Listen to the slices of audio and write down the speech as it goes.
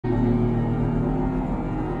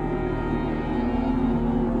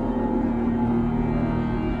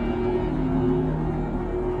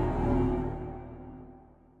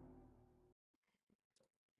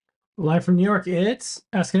Live from New York, it's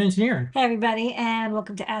Ask an Engineer. Hi, everybody, and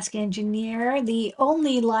welcome to Ask Engineer, the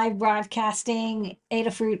only live broadcasting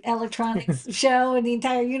Adafruit Electronics show in the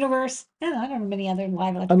entire universe. I don't know many other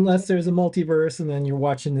live electronics Unless shows. there's a multiverse and then you're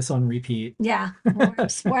watching this on repeat. Yeah,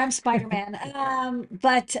 where I'm Spider-Man.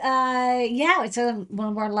 Yeah, it's one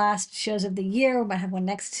of our last shows of the year. We might have one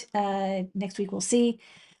next week. We'll see.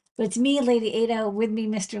 But it's me, Lady Ada, with me,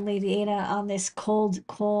 Mr. Lady Ada, on this cold,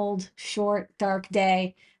 short, dark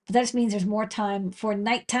day. But that just means there's more time for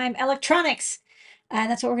nighttime electronics. And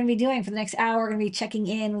that's what we're going to be doing for the next hour. We're going to be checking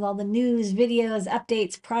in with all the news, videos,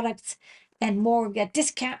 updates, products, and more. We've got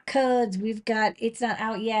discount codes. We've got It's Not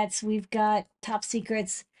Out Yet. We've got top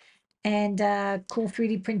secrets and cool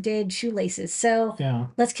 3D printed shoelaces. So Yeah.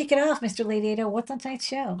 let's kick it off, Mr. Lady Ada. What's on tonight's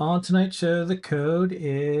show? On tonight's show, the code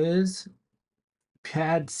is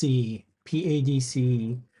PADC,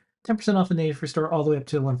 PADC. 10% off the native free store all the way up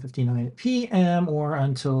to 11:59 p.m. or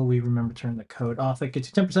until we remember to turn the code off. That gets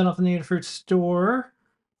you 10% off the native fruit store.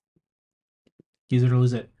 Use it or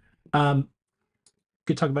lose it. Could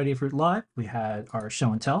talk about Adafruit Live. We had our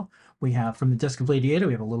show and tell. We have from the desk of Lady Ada,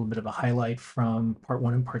 we have a little bit of a highlight from part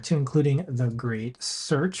 1 and part 2, including the great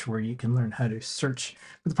search, where you can learn how to search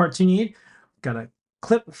for the parts you need. Got a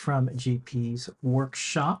clip from JP's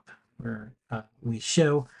workshop where we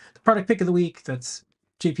show the product pick of the week. That's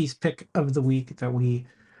JP's pick of the week that we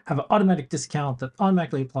have an automatic discount that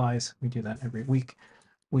automatically applies. We do that every week.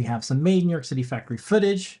 We have some made in New York City factory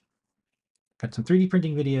footage. Got some 3D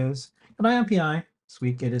printing videos. Got IMPI. This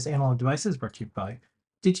week it is Analog Devices, brought to you by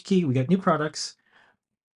DigiKey. We got new products.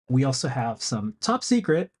 We also have some top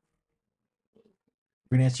secret.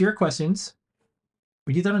 We're going to answer your questions.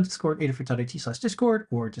 We do that on Discord, adafruit.it/discord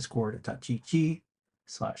or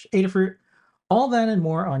discord.gg/Adafruit. All that and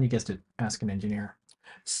more on, you guessed it, Ask an Engineer.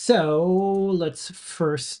 So let's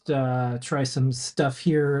first try some stuff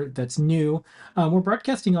here that's new. We're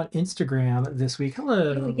broadcasting on Instagram this week.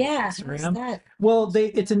 Hello, Oh, yeah. What's Instagram. that? Well,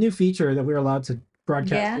 it's a new feature that we're allowed to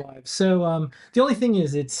broadcast Yeah. live. So the only thing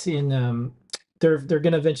is it's in they're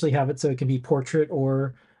going to eventually have it so it can be portrait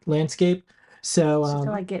or landscape. So Just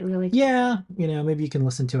to like get really yeah, maybe you can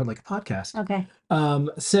listen to it like a podcast. Okay.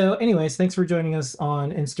 So anyways, thanks for joining us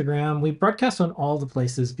on Instagram. We broadcast on all the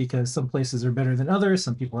places because some places are better than others.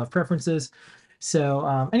 Some people have preferences.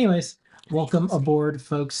 So anyways, welcome aboard,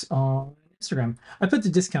 folks, on Instagram. I put the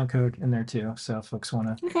discount code in there too, so if folks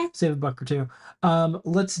want to Okay. save a buck or two.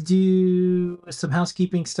 Let's do some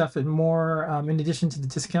housekeeping stuff and more. In addition to the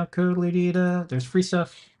discount code, Lady Ada, there's free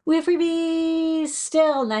stuff. We have freebies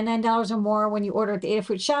still, $99 or more when you order at the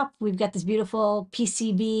Adafruit shop. We've got this beautiful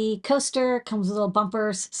PCB coaster, comes with little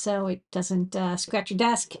bumpers so it doesn't scratch your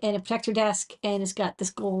desk, and it protects your desk, and it's got this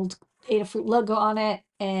gold Adafruit logo on it,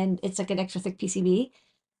 and it's like an extra thick PCB,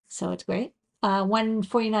 so it's great.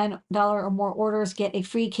 $149 or more orders get a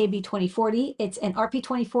free KB2040. It's an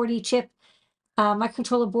RP2040 chip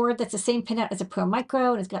microcontroller board that's the same pinout as a Pro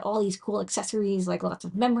Micro, and it's got all these cool accessories like lots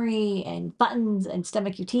of memory and buttons and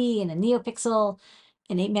STEMMA QT and a NeoPixel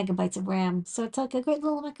and 8 megabytes of RAM. So it's like a great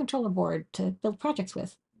little microcontroller board to build projects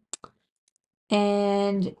with.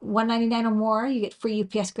 And $199 or more, you get free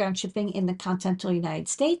UPS ground shipping in the continental United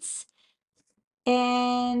States.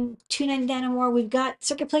 And $299 or more, we've got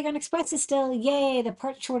Circuit Playground Expresses still. Yay, the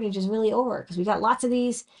part shortage is really over because we got lots of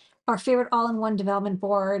these. Our favorite all-in-one development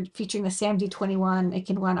board featuring the SAMD21. It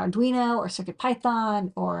can run Arduino or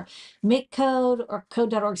CircuitPython or MakeCode or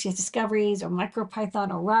Code.org CS Discoveries or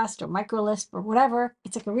MicroPython or Rust or MicroLisp or whatever.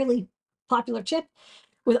 It's like a really popular chip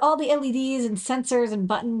with all the LEDs and sensors and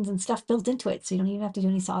buttons and stuff built into it. So you don't even have to do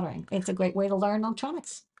any soldering. It's a great way to learn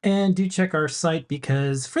electronics. And do check our site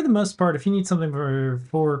because for the most part, if you need something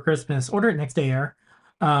for Christmas, order it next day air.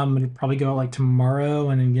 It'll probably go out like tomorrow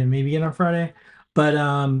and then maybe get on Friday. But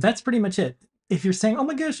that's pretty much it. If you're saying, oh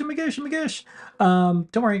my gosh,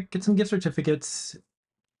 don't worry, get some gift certificates.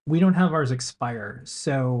 We don't have ours expire.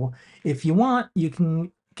 So if you want, you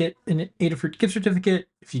can get an Adafruit gift certificate.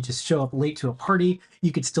 If you just show up late to a party,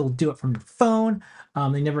 you could still do it from your phone.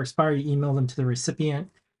 They never expire. You email them to the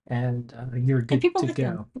recipient and you're good People to like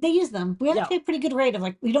them. go. They use them. We Yeah. actually have a pretty good rate of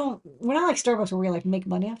like we're not like Starbucks where we like make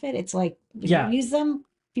money off it. It's like if Yeah. you use them,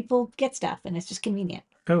 people get stuff and it's just convenient.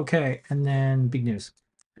 Okay, and then big news.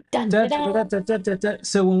 Dun, dun, dun.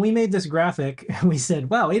 So when we made this graphic, we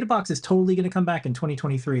said, wow, AdaBox is totally going to come back in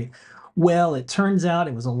 2023. Well, it turns out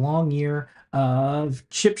it was a long year of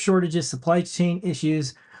chip shortages, supply chain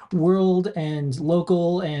issues, world and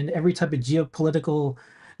local and every type of geopolitical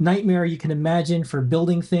nightmare you can imagine for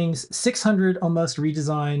building things. 600 almost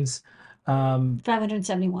redesigns,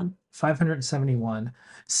 571. 571.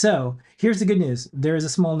 So here's the good news. There is a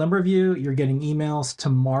small number of you. You're getting emails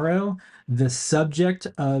tomorrow. The subject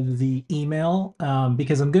of the email,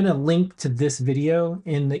 because I'm going to link to this video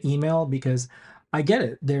in the email because I get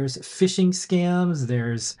it. There's phishing scams.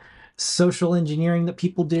 There's social engineering that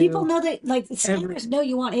people do. People know that, like, spammers know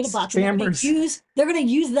you want AdaBox, and Spammers. they're gonna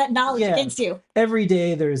use that knowledge Yeah. against you. Every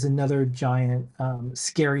day there's another giant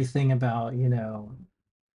scary thing about,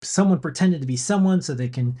 someone pretended to be someone so they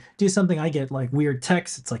can do something. I get like weird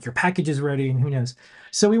texts. It's like your package is ready and who knows.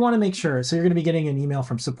 So we want to make sure. So you're going to be getting an email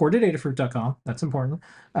from support@adafruit.com. That's important.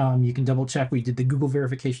 You can double check. We did the Google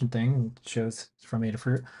verification thing and it shows it's from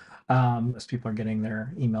Adafruit. Most people are getting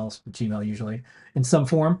their emails from Gmail usually in some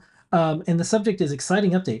form. And the subject is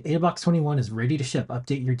exciting update. AdaBox 21 is ready to ship.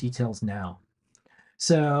 Update your details now.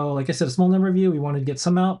 So, like I said, a small number of you. We wanted to get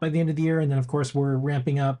some out by the end of the year, and then of course we're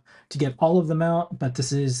ramping up to get all of them out. But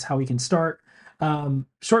this is how we can start.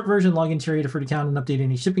 Short version: log into your Adafruit account and update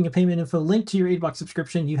any shipping and payment info. Link to your AdaBox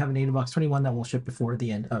subscription. You have an AdaBox 21 that will ship before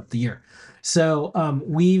the end of the year. So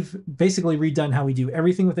we've basically redone how we do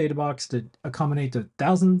everything with AdaBox to accommodate the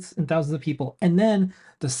thousands and thousands of people, and then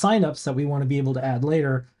the signups that we want to be able to add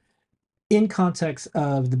later in context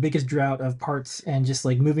of the biggest drought of parts and just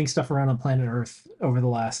like moving stuff around on planet Earth over the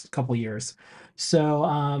last couple years.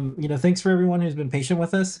 So, thanks for everyone who's been patient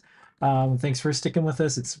with us. Thanks for sticking with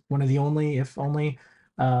us. It's one of the only, if only,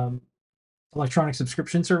 electronic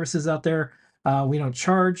subscription services out there. We don't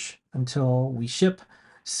charge until we ship.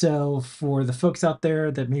 So for the folks out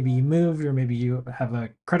there that maybe you moved or maybe you have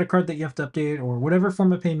a credit card that you have to update or whatever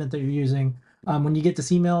form of payment that you're using, when you get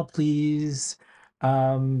this email, please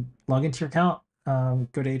log into your account.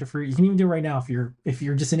 Go to Adafruit. You can even do it right now if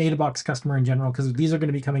you're just an AdaBox customer in general, because these are going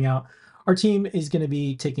to be coming out. Our team is going to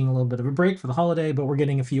be taking a little bit of a break for the holiday, but we're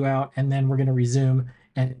getting a few out, and then we're going to resume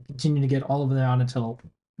and continue to get all of them out until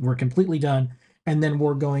we're completely done. And then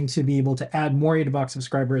we're going to be able to add more AdaBox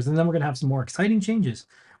subscribers, and then we're going to have some more exciting changes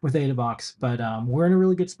with AdaBox. But we're in a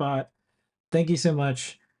really good spot. Thank you so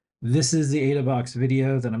much. This is the AdaBox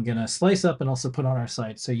video that I'm going to slice up and also put on our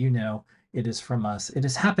site so you know it is from us. It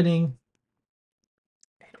is happening.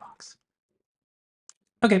 AdaBox.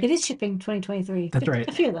 Okay. It is shipping 2023. That's right.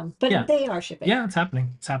 A few of them, but Yeah. they are shipping. Yeah, it's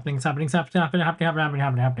happening. It's happening. It's happening. It's happening.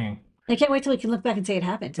 I can't wait till we can look back and say it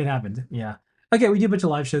happened. It happened. Yeah. Okay, we do a bunch of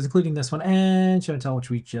live shows, including this one and Show and Tell, which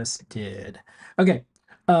we just did. Okay.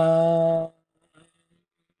 On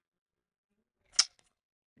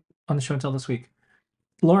the Show and Tell this week,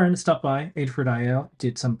 Lauren stopped by Adafruit.io,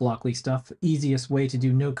 did some Blockly stuff. Easiest way to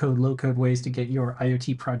do no code, low code ways to get your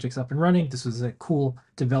IoT projects up and running. This was a cool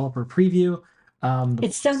developer preview.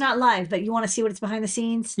 It's so not live, but you want to see what it's behind the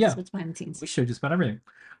scenes? Yeah. That's what's behind the scenes. We showed just about everything.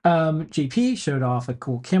 JP showed off a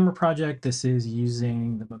cool camera project. This is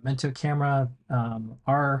using the Memento camera.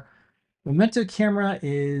 Our Memento camera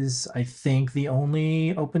is, I think, the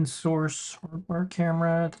only open source hardware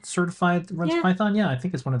camera that's certified that runs Python. Yeah, I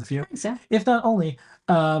think it's one of the few. I think so. If not only.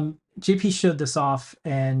 JP showed this off,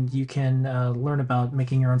 and you can learn about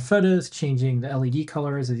making your own photos, changing the LED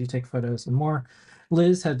colors as you take photos, and more.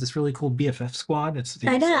 Liz had this really cool BFF squad.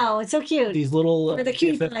 I know, it's so cute. These little For the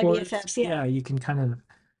cute BFFs. yeah. You can kind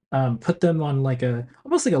of put them on like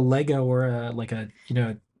almost like a Lego or a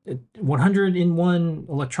 100 in one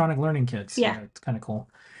electronic learning kits. Yeah. It's kind of cool.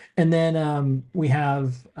 And then we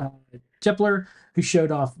have Jepler, who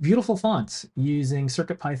showed off beautiful fonts using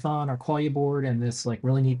CircuitPython, our Qualia board, and this like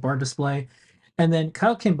really neat bar display. And then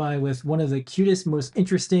Kyle came by with one of the cutest, most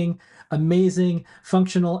interesting, amazing,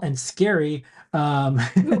 functional, and scary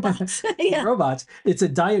robots. Yeah. robots. It's a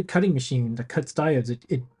diode cutting machine that cuts diodes.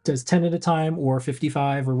 It does 10 at a time or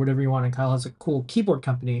 55 or whatever you want. And Kyle has a cool keyboard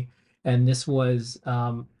company. And this was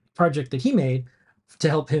a project that he made to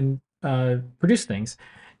help him produce things.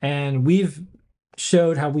 And we've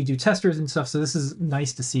showed how we do testers and stuff. So this is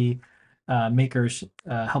nice to see makers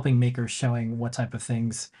helping makers showing what type of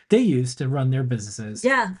things they use to run their businesses.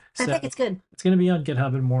 Yeah, I think it's good. It's going to be on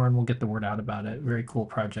GitHub and more, and we'll get the word out about it. Very cool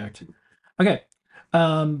project. Okay,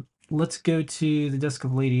 let's go to the desk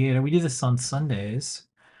of Lady Ada. We do this on Sundays.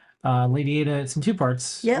 Lady Ada, it's in two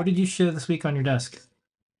parts. Yep. What did you show this week on your desk?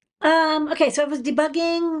 Okay, so I was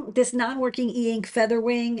debugging this non-working e-ink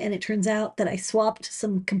Featherwing, and it turns out that I swapped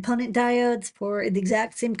some component diodes for the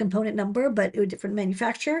exact same component number, but a different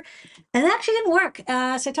manufacturer, and it actually didn't work.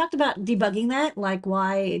 So I talked about debugging that, like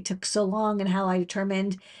why it took so long and how I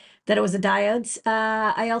determined that it was the diodes.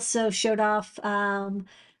 I also showed off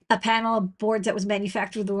a panel of boards that was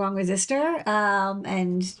manufactured with the wrong resistor,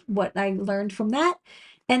 and what I learned from that,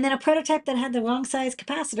 and then a prototype that had the wrong size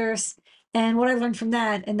capacitors. and what I learned from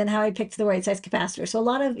that, and then how I picked the right size capacitor. So a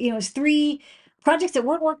lot of, it's 3 projects that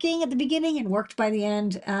weren't working at the beginning and worked by the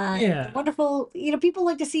end. Yeah. Wonderful. People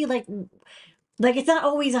like to see like it's not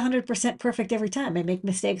always 100% perfect every time. I make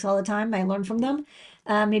mistakes all the time. I learn from them.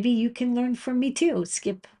 Maybe you can learn from me too.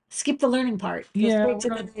 Skip the learning part. Go Yeah, straight we're to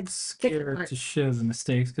not the fixing scared part. to show the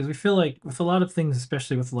mistakes because we feel like with a lot of things,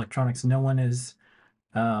 especially with electronics, no one is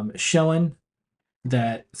showing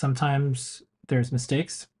that sometimes there's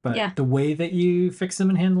mistakes, but Yeah, the way that you fix them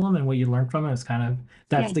and handle them and what you learn from it is kind of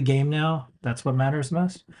that's yeah, the game now. That's what matters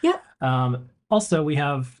most. yep. Also, we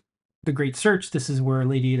have the Great Search. This is where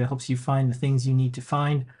Lady Ada helps you find the things you need to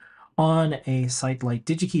find on a site like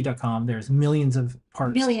digikey.com. There's millions of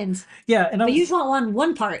parts. Millions. Yeah, and I But you just was want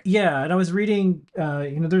one part. yeah, and I was reading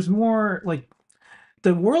there's more like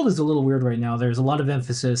the world is a little weird right now. There's a lot of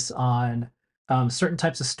emphasis on certain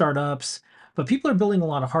types of startups, but people are building a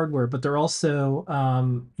lot of hardware, but they're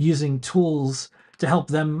also using tools to help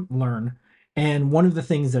them learn. And one of the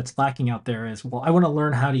things that's lacking out there is, well, I want to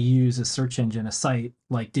learn how to use a search engine, a site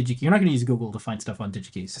like DigiKey. You're not going to use Google to find stuff on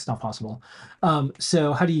DigiKey. It's just not possible.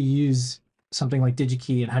 So how do you use something like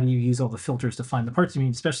DigiKey, and how do you use all the filters to find the parts you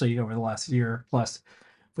need, especially over the last year plus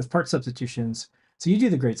with part substitutions? So you do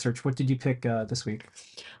the Great Search. What did you pick this week?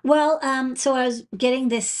 Well, so I was getting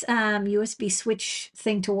this USB switch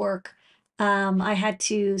thing to work. I had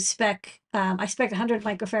to I spec 100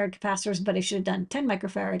 microfarad capacitors, but I should have done 10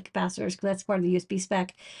 microfarad capacitors because that's part of the USB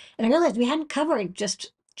spec. And I realized we hadn't covered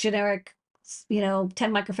just generic, 10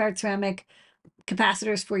 microfarad ceramic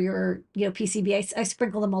capacitors for your, PCB. I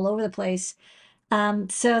sprinkle them all over the place.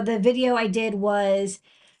 So the video I did was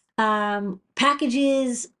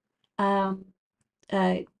packages, um,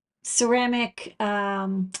 uh, ceramic,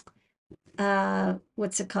 what's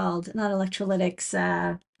it called? Not electrolytics.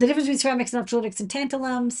 The difference between ceramics and electrolytics and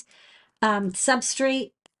tantalums,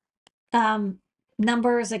 substrate um,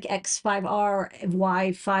 numbers like X5R,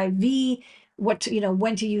 Y5V,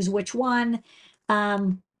 when to use which one,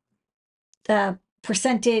 um,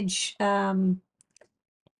 percentage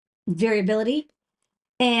variability,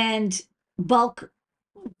 and bulk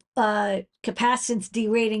capacitance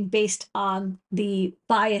derating based on the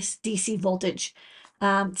bias DC voltage.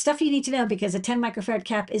 Stuff you need to know because a 10 microfarad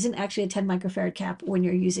cap isn't actually a 10 microfarad cap when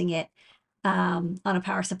you're using it on a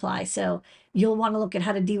power supply. So you'll want to look at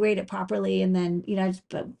how to derate it properly. And then,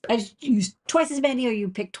 I just use twice as many or you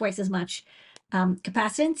pick twice as much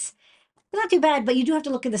capacitance. Not too bad, but you do have to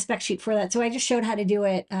look at the spec sheet for that. So I just showed how to do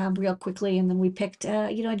it real quickly, and then we picked,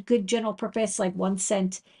 a good general purpose, like 1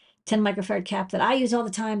 cent, 10 microfarad cap that I use all the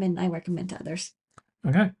time, and I recommend to others.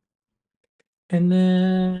 Okay. And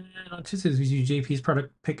then on Tuesdays, we do JP's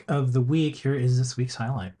product pick of the week. Here is this week's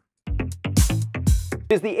highlight.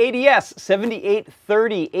 Is the ADS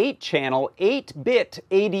 7838 channel 8-bit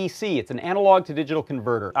ADC. It's an analog to digital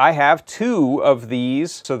converter. I have 2 of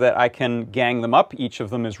these so that I can gang them up. Each of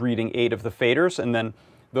them is reading 8 of the faders, and then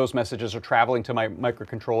those messages are traveling to my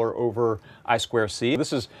microcontroller over I2C.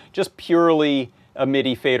 This is just purely a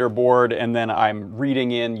MIDI fader board, and then I'm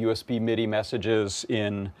reading in USB MIDI messages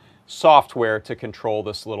in software to control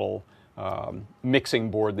this little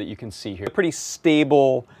mixing board that you can see here. Pretty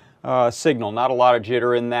stable signal, not a lot of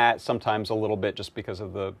jitter in that, sometimes a little bit just because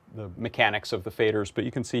of the mechanics of the faders, but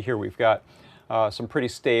you can see here we've got some pretty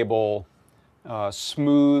stable,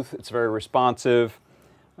 smooth, it's very responsive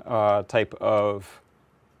type of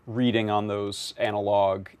reading on those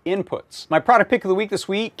analog inputs. My product pick of the week this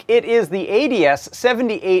week, it is the ADS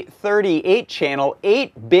 7838 channel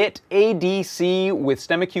 8-bit ADC with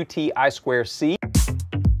STEMMA QT I2C.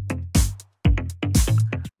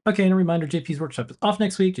 Okay, and a reminder, JP's workshop is off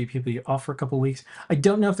next week. JP will be off for a couple weeks. I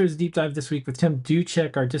don't know if there's a deep dive this week with Tim. Do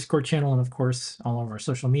check our Discord channel and, of course, all of our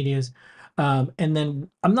social medias. And then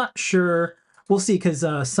I'm not sure. We'll see, because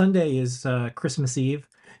Sunday is Christmas Eve.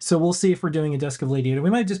 So we'll see if we're doing a Desk of Lady Ada. We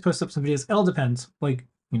might just post up some videos. It all depends. Like,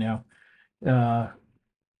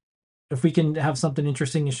 if we can have something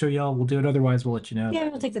interesting to show y'all, we'll do it. Otherwise, we'll let you know. Yeah,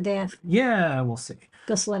 we'll take the day off. Yeah, we'll see.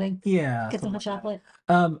 Go sledding. Yeah. Get some hot chocolate.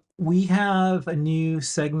 We have a new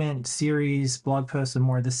segment, series, blog posts, and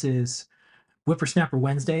more. This is Whippersnapper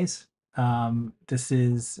Wednesdays. This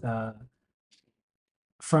is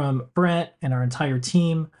from Brent and our entire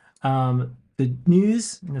team. The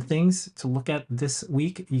news and the things to look at this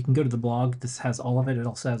week, you can go to the blog. This has all of it. It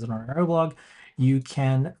also has it on our blog. You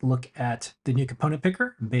can look at the new component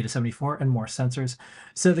picker, Beta 74, and more sensors.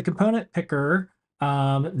 So the component picker,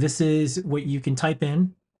 this is what you can type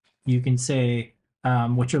in. You can say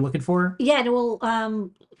what you're looking for. Yeah, and it will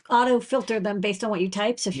auto filter them based on what you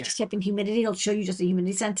type. So if you Yeah. just type in humidity, it'll show you just the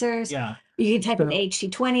humidity sensors. Yeah. You can type in So-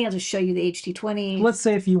 HT20, it'll just show you the HT20. Let's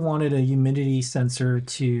say if you wanted a humidity sensor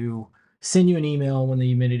to send you an email when the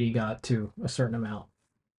humidity got to a certain amount,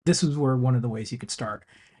 this is where one of the ways you could start.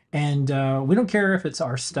 And we don't care if it's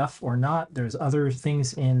our stuff or not. There's other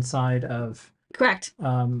things inside of Correct.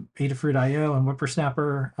 Adafruit.io and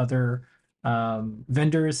Whippersnapper, other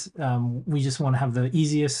vendors. We just want to have the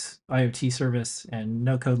easiest IoT service and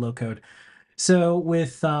no code, low code. So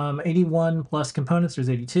with 81 plus components, there's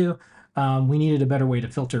 82. We needed a better way to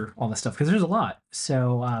filter all this stuff because there's a lot.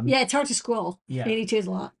 So Yeah, it's hard to scroll. yeah. 82 is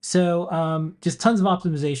a lot. So just tons of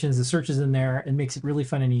optimizations. The search is in there. It makes it really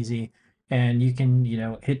fun and easy. And you can,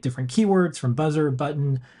 hit different keywords from buzzer,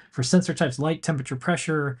 button, for sensor types, light, temperature,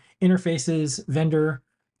 pressure, interfaces, vendor.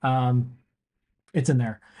 It's in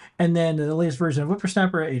there. And then the latest version of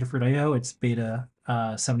Whippersnapper at Adafruit.io, it's beta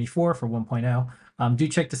 74 for 1.0. Do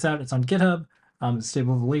check this out. It's on GitHub. It's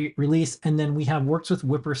stable release. And then we have Works with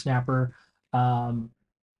Whippersnapper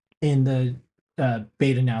in the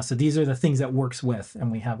beta now. So these are the things that works with, and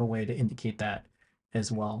we have a way to indicate that as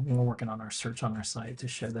well. And we're working on our search on our site to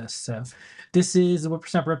show this. So this is the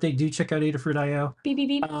Whippersnapper update. Do check out Adafruit.io. Beep, beep,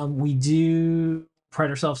 beep. We do pride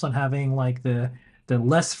ourselves on having like the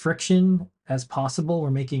less friction as possible.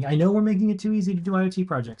 I know we're making it too easy to do IoT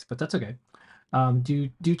projects, but that's okay. Do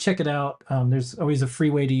check it out. There's always a free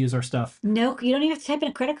way to use our stuff. No, you don't even have to type in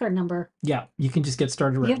a credit card number. Yeah, you can just get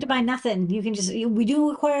started. You have to buy nothing. You can just, we do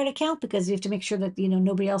require an account because you have to make sure that,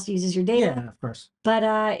 nobody else uses your data. Yeah, of course. But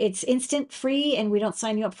it's instant, free, and we don't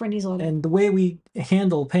sign you up for a newsletter. And the way we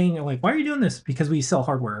handle paying, like, why are you doing this? Because we sell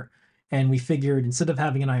hardware. And we figured instead of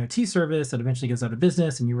having an IoT service that eventually goes out of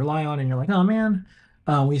business and you rely on and you're like, oh man,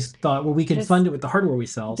 we thought, well, we can fund it with the hardware we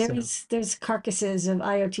sell. There's carcasses of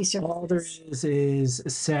IoT services. All there is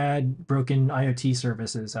sad, broken IoT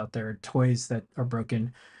services out there, toys that are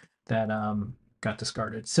broken that got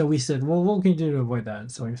discarded. So we said, well, what can you do to avoid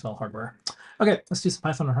that? So we sell hardware. Okay, let's do some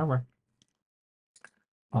Python on hardware.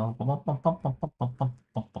 Is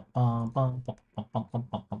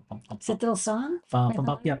that the little song?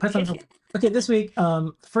 Yeah, Python. Okay, this week,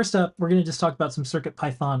 first up, we're going to just talk about some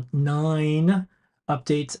CircuitPython 9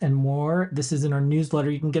 updates and more. This is in our newsletter.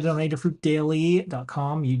 You can get it on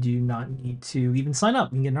adafruitdaily.com. You do not need to even sign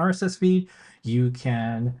up. You can get an RSS feed. You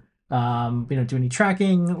can do any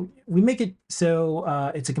tracking. We make it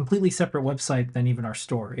so it's a completely separate website than even our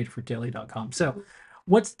store, adafruitdaily.com. So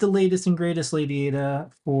what's the latest and greatest, Lady Ada,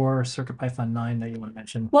 for CircuitPython 9 that you want to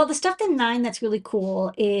mention? Well, the stuff in 9 that's really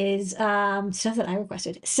cool is stuff that I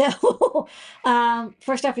requested. So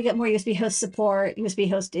first off, we got more USB host support. USB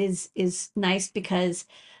host is nice because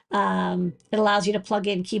it allows you to plug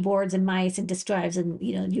in keyboards and mice and disk drives, and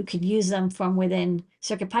you can use them from within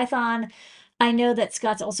CircuitPython. I know that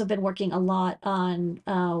Scott's also been working a lot on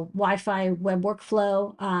Wi-Fi web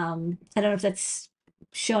workflow. I don't know if that's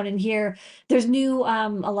shown in here. There's new a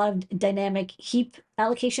lot of dynamic heap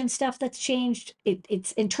allocation stuff that's changed.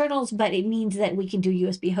 It's internals, but it means that we can do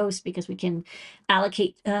USB hosts because we can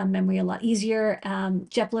allocate memory a lot easier.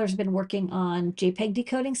 Jepler's been working on JPEG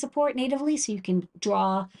decoding support natively, so you can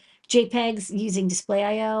draw JPEGs using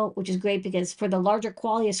Display.io, which is great because for the larger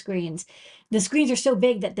Qualia screens, the screens are so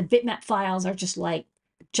big that the bitmap files are just like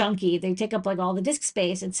chunky. They take up like all the disk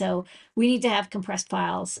space, and so we need to have compressed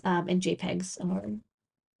files, and JPEGs are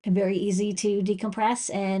very easy to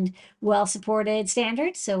decompress and well supported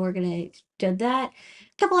standards. So we're going to do that. A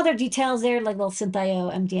couple other details there, like little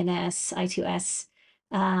SynthIO, MDNS, I2S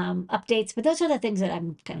updates, but those are the things that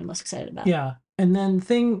I'm kind of most excited about. Yeah. And then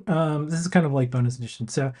this is kind of like bonus edition.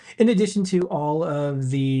 So in addition to all of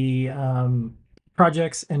the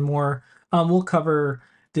projects and more, we'll cover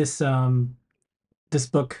this this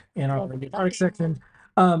book in our product section.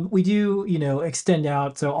 We do, extend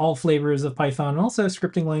out, so all flavors of Python, and also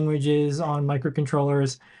scripting languages on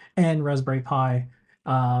microcontrollers and Raspberry Pi,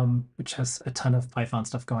 which has a ton of Python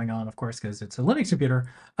stuff going on, of course, because it's a Linux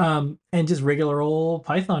computer, and just regular old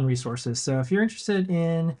Python resources. So if you're interested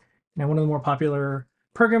in, one of the more popular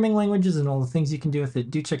programming languages and all the things you can do with it,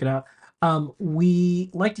 do check it out. We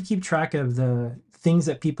like to keep track of the things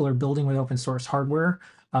that people are building with open source hardware.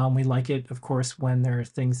 We like it, of course, when there are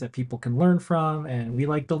things that people can learn from, and we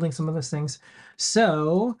like building some of those things.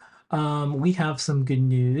 So we have some good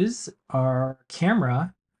news. Our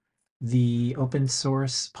camera, the open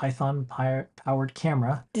source Python powered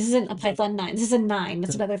camera. This isn't a Python 9. This is a 9.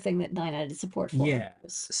 That's another thing that 9 added support for.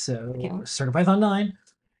 Yes. So CircuitPython 9,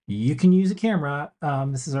 you can use a camera.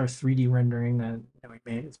 This is our 3D rendering that we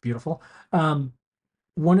made. It's beautiful.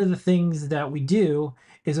 one of the things that we do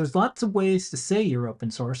is there's lots of ways to say you're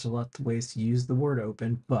open source, lots of ways to use the word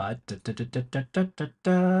open, but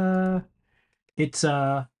it's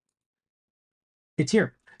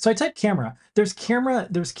here. So I typed camera. There's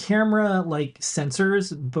camera like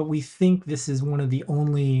sensors, but we think this is one of the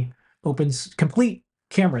only complete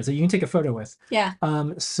cameras that you can take a photo with. Yeah.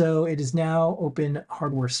 So it is now open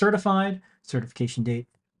hardware certified. Certification date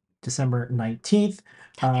December 19th.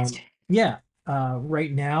 Yeah.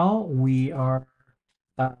 Right now we are.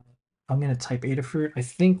 I'm gonna type Adafruit. I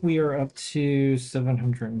think we are up to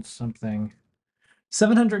 700 and something.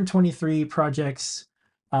 723 projects.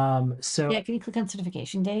 So Yeah, can you click on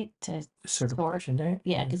certification date to certification date?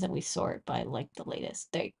 Yeah, because then we sort by like the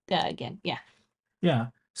latest. There again, yeah. Yeah.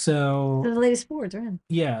 So So the latest boards are in.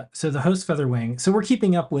 yeah. So the host Featherwing. So we're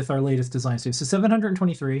keeping up with our latest designs too. So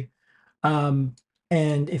 723.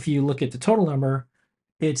 And if you look at the total number,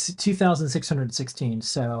 it's 2,616.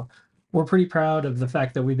 So we're pretty proud of the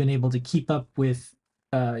fact that we've been able to keep up with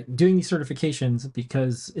doing these certifications,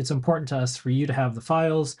 because it's important to us for you to have the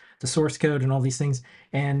files, the source code, and all these things.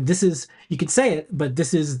 And this is, you could say it, but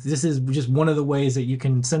this is just one of the ways that you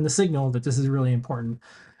can send the signal that this is really important.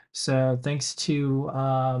 So thanks to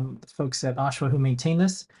the folks at OSHWA who maintain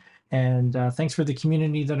this, and thanks for the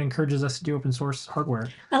community that encourages us to do open source hardware.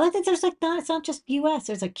 I like that there's like it's not just US.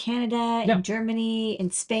 There's like Canada Yeah. and Germany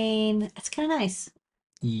and Spain. It's kind of nice.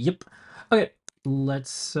 Yep. Okay,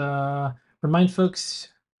 let's remind folks,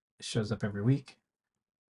 it shows up every week.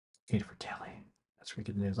 Adafruit Daily. That's where you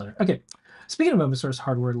get the newsletter. Okay, speaking of open source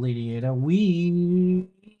hardware, Lady Ada, we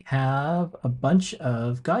have a bunch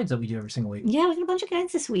of guides that we do every single week. Yeah, we got a bunch of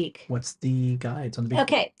guides this week. What's the guides on the big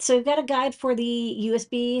Okay, so we've got a guide for the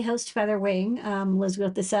USB host Featherwing. Liz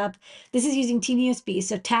wrote this up. This is using TinyUSB.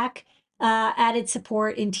 So TAC added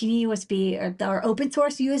support in TinyUSB, or our open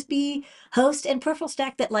source USB host and peripheral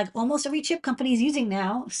stack that like almost every chip company is using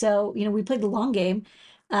now. So, you know, we played the long game.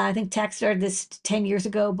 I think TAC started this 10 years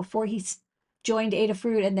ago before he joined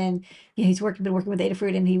Adafruit, and then he's been working with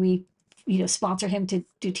Adafruit, and we sponsored him to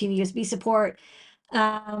do TinyUSB support.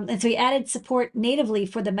 And so he added support natively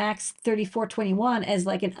for the Max 3421 as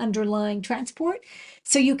like an underlying transport.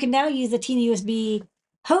 So you can now use the TinyUSB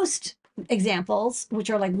host examples,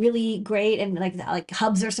 which are like really great, and like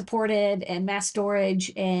hubs are supported, and mass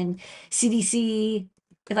storage and CDC,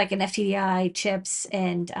 like an FTDI chips,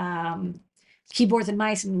 and keyboards and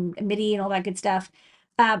mice and MIDI and all that good stuff.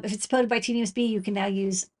 If it's supported by TinyUSB, you can now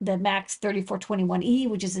use the Max 3421E,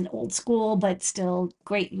 which is an old school but still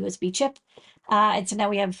great USB chip. And so now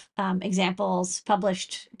we have examples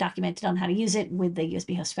published, documented on how to use it with the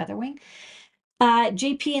USB host Featherwing.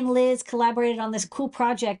 JP and Liz collaborated on this cool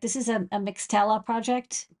project. This is a Mixtella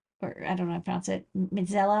project, or I don't know how to pronounce it,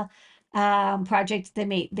 Mixtella project. They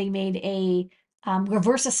made a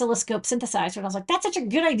reverse oscilloscope synthesizer, and I was like, that's such a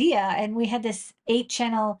good idea. And we had this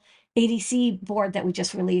 8-channel ADC board that we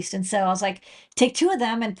just released, and so I was like, take 2 of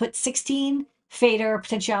them and put 16 fader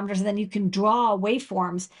potentiometers, and then you can draw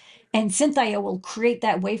waveforms, and SynthIO will create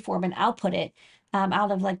that waveform and output it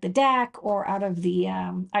out of like the DAC or out of the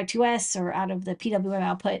I2S or out of the PWM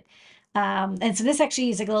output. And so this actually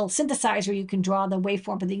is like a little synthesizer. You can draw the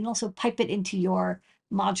waveform, but then you can also pipe it into your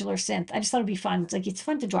modular synth. I just thought it'd be fun. It's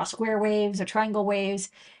fun to draw square waves or triangle waves,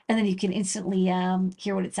 and then you can instantly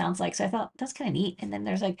hear what it sounds like. So I thought that's kind of neat. And then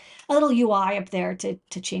there's like a little UI up there to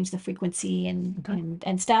change the frequency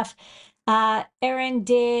and stuff. Aaron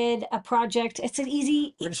did a project. It's an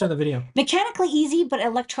easy, We're gonna show the video. Mechanically easy, but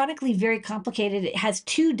electronically very complicated. It has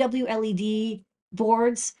 2 WLED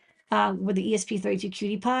boards with the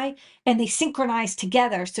ESP32QT, and they synchronize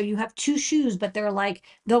together. So you have 2 shoes, but they're going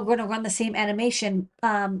to run the same animation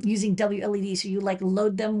using WLED. So you like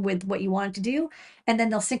load them with what you want it to do, and then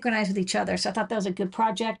they'll synchronize with each other. So I thought that was a good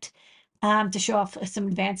project to show off some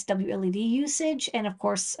advanced WLED usage, and of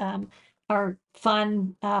course our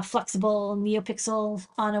fun, flexible NeoPixel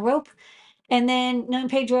on a rope. And then Noam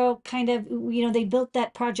Pedro kind of, they built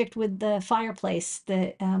that project with the fireplace,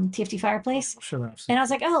 the TFT fireplace. Sure. And I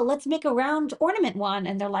was like, oh, let's make a round ornament one.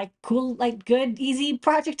 And they're like, cool, like good, easy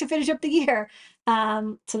project to finish up the year.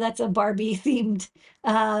 So that's a Barbie themed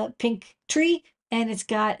pink tree. And it's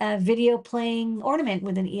got a video playing ornament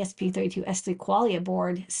with an ESP32 S3 Qualia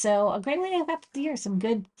board. So a great way to wrap up the year. Some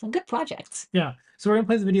good projects. Yeah. So we're gonna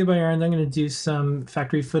play the video by Aaron. Then I'm gonna do some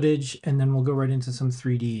factory footage, and then we'll go right into some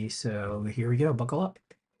 3D. So here we go. Buckle up.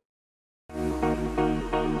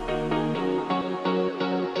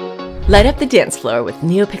 Light up the dance floor with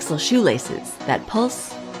NeoPixel shoelaces that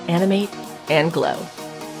pulse, animate, and glow.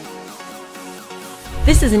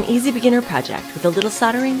 This is an easy beginner project with a little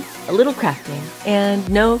soldering, a little crafting, and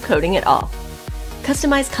no coding at all.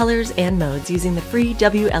 Customize colors and modes using the free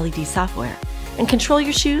WLED software, and control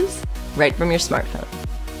your shoes right from your smartphone.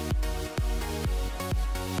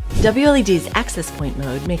 WLED's Access Point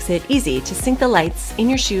mode makes it easy to sync the lights in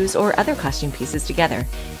your shoes or other costume pieces together,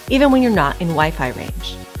 even when you're not in Wi-Fi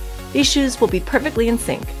range. These shoes will be perfectly in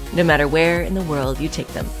sync, no matter where in the world you take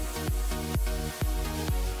them.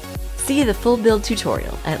 See the full build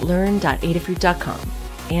tutorial at learn.adafruit.com.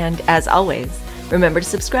 And as always, remember to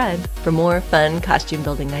subscribe for more fun costume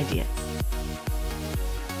building ideas.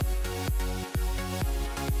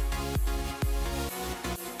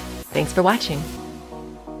 Thanks for watching.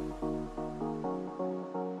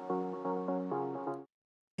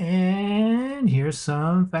 And here's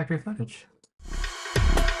some factory footage.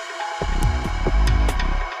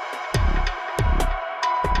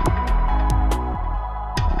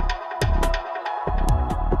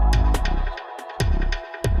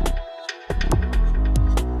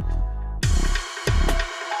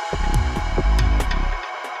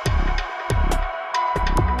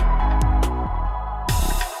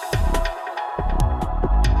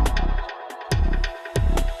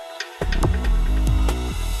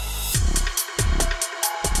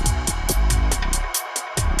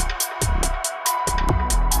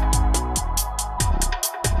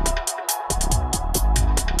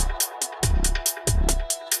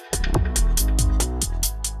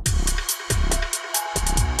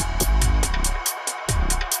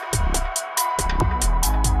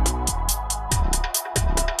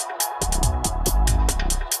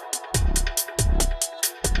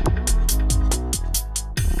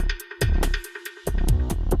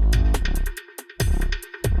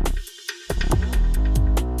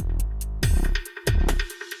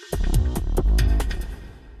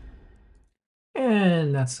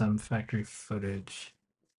 And that's some factory footage.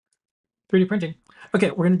 3D printing. Okay,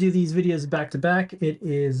 we're going to do these videos back to back. It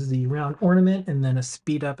is the round ornament and then a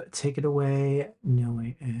speed up. Take it away,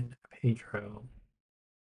 Noe and Pedro.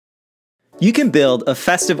 You can build a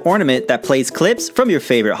festive ornament that plays clips from your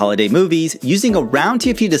favorite holiday movies using a round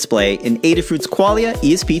TFT display in Adafruit's Qualia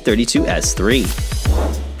ESP32S3.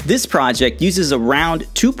 This project uses a round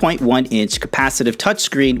 2.1-inch capacitive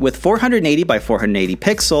touchscreen with 480 by 480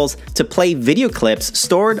 pixels to play video clips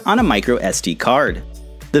stored on a micro SD card.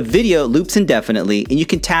 The video loops indefinitely, and you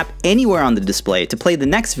can tap anywhere on the display to play the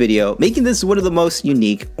next video, making this one of the most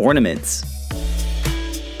unique ornaments.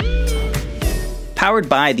 Powered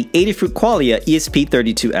by the Adafruit Qualia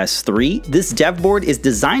ESP32S3, this dev board is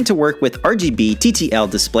designed to work with RGB TTL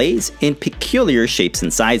displays in peculiar shapes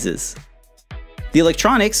and sizes. The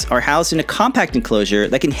electronics are housed in a compact enclosure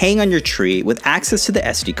that can hang on your tree with access to the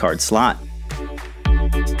SD card slot.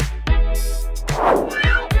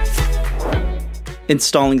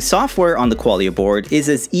 Installing software on the Qualia board is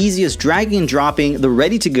as easy as dragging and dropping the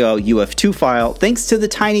ready-to-go UF2 file thanks to the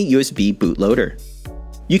tiny USB bootloader.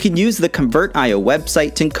 You can use the Convert.io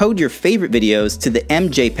website to encode your favorite videos to the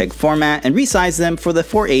MJPEG format and resize them for the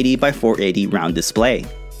 480 by 480 round display.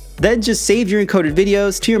 Then just save your encoded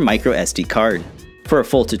videos to your micro SD card. For a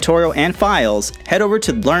full tutorial and files, head over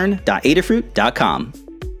to learn.adafruit.com.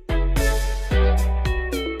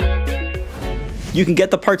 You can get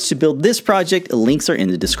the parts to build this project, links are in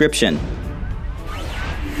the description.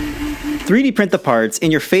 3D print the parts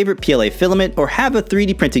in your favorite PLA filament or have a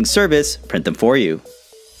 3D printing service print them for you.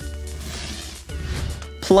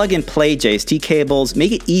 Plug and play JST cables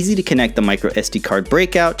make it easy to connect the micro SD card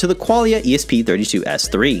breakout to the Qualia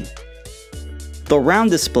ESP32S3. The round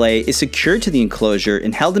display is secured to the enclosure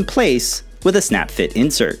and held in place with a snap fit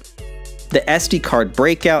insert. The SD card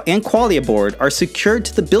breakout and Qualia board are secured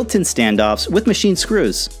to the built-in standoffs with machine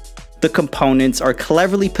screws. The components are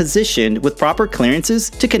cleverly positioned with proper clearances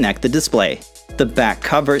to connect the display. The back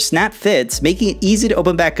cover snap fits, making it easy to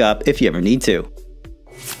open back up if you ever need to.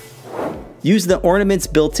 Use the ornament's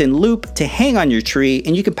built-in loop to hang on your tree,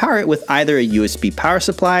 and you can power it with either a USB power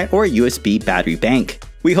supply or a USB battery bank.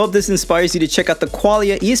 We hope this inspires you to check out the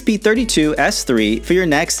Qualia ESP32S3 for your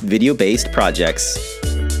next video-based projects.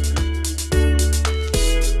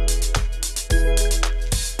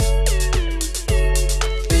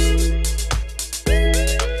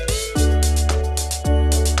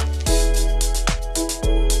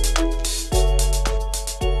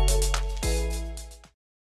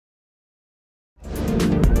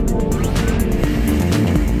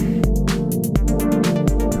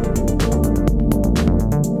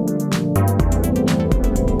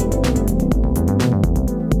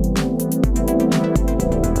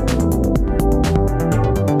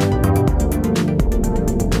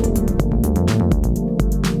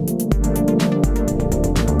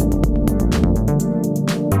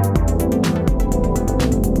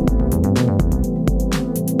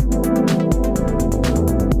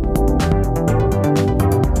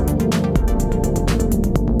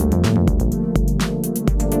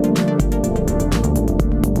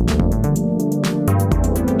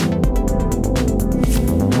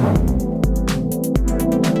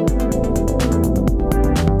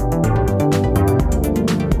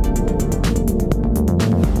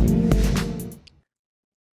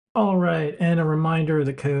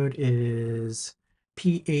 the code is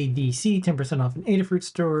PADC, 10% off an Adafruit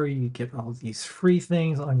store. You get all these free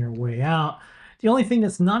things on your way out. The only thing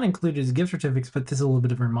that's not included is gift certificates, but this is a little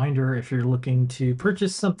bit of a reminder. If you're looking to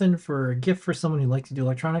purchase something for a gift for someone who likes to do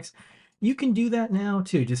electronics, you can do that now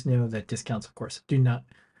too. Just know that discounts, of course, do not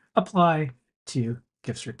apply to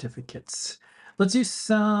gift certificates. Let's do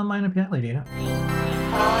some INPI, Lady Ada.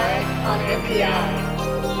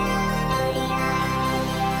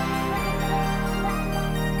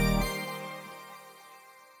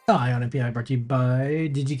 INPI brought to you by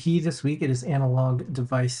DigiKey. This week it is analog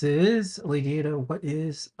devices. Lady Ada, what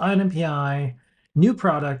is INPI new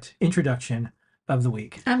product introduction of the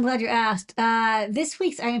week? I'm glad you asked. This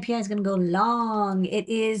week's INPI is going to go long. It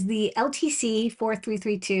is the LTC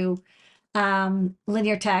 4332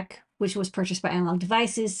 Linear Tech, which was purchased by Analog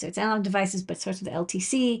Devices. So it's Analog Devices, but starts with the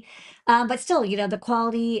LTC. But still, you know, the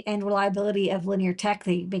quality and reliability of Linear Tech,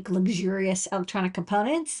 they make luxurious electronic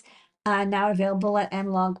components, now available at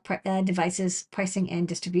Analog Devices pricing and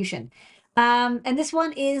distribution. And this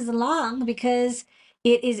one is long because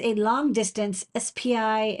it is a long distance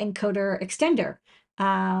SPI encoder extender,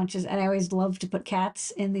 and I always love to put cats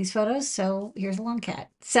in these photos. So here's a long cat.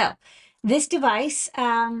 So this device,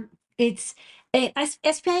 it's a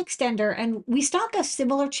SPI extender, and we stock a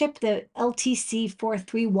similar chip, the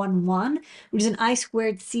LTC4311, which is an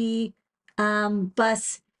I2C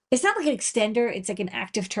bus. It's not like an extender, it's like an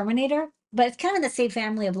active terminator, but it's kind of the same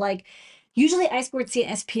family of like, usually I2C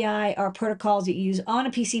and SPI are protocols that you use on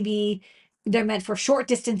a PCB. They're meant for short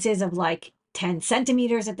distances of like 10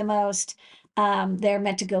 centimeters at the most. They're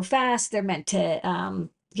meant to go fast. They're meant to,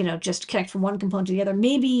 you know, just connect from one component to the other.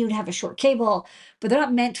 Maybe you'd have a short cable, but they're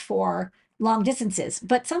not meant for long distances.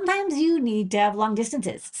 But sometimes you need to have long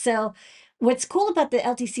distances. So what's cool about the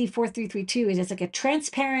LTC 4332 is it's like a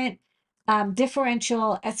transparent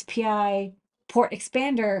differential SPI port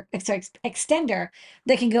extender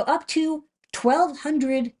that can go up to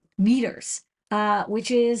 1,200 meters, which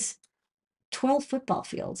is 12 football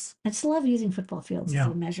fields. I just love using football fields as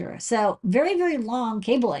a measure. So very, very long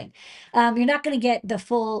cabling. You're not going to get the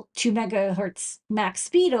full 2 megahertz max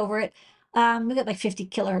speed over it. We got like 50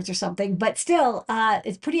 kilohertz or something, but still,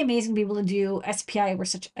 it's pretty amazing to be able to do SPI over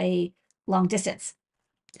such a long distance.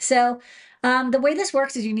 So the way this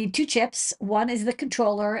works is you need two chips. One is the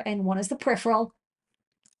controller and one is the peripheral.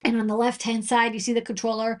 And on the left-hand side, you see the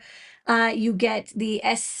controller. You get the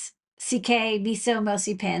SCK MISO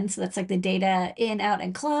MOSI pins. So that's like the data in, out,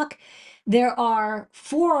 and clock. There are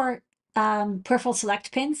 4 peripheral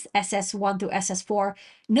select pins, SS1 through SS4.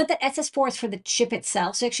 Note that SS4 is for the chip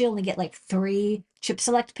itself. So you actually only get like 3 chip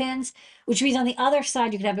select pins, which means on the other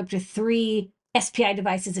side, you can have up to 3 SPI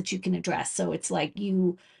devices that you can address. So it's like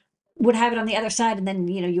you would have it on the other side, and then,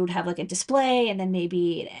 you know, you would have like a display, and then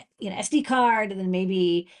maybe, you know, SD card, and then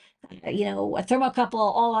maybe, you know, a thermocouple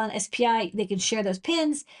all on SPI. They can share those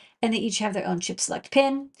pins, and they each have their own chip select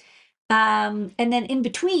pin. And then in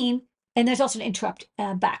between, and there's also an interrupt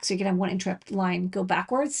back, so you can have one interrupt line go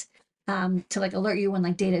backwards to like alert you when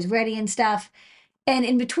like data is ready and stuff. And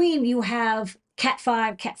in between, you have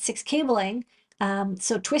Cat5, Cat6 cabling,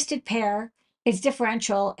 so twisted pair. It's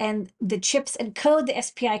differential, and the chips encode the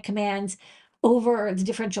SPI commands over the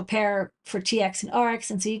differential pair for TX and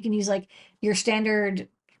RX. And so you can use like your standard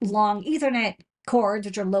long Ethernet cords,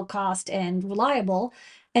 which are low cost and reliable.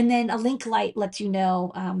 And then a link light lets you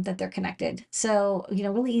know that they're connected. So, you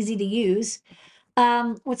know, really easy to use.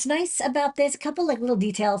 What's nice about this, a couple like little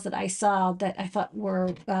details that I saw that I thought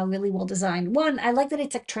were really well designed. One, I like that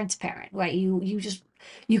it's like transparent, right?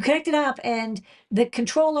 You connect it up, and the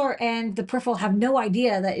controller and the peripheral have no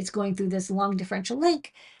idea that it's going through this long differential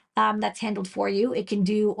link. That's handled for you. It can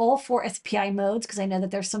do all 4 SPI modes, because I know that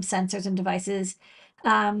there's some sensors and devices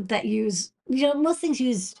that use, you know, most things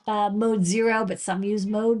use mode 0, but some use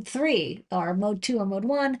mode 3 or mode 2 or mode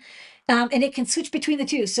 1. And it can switch between the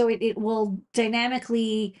two. So it will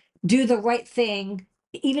dynamically do the right thing,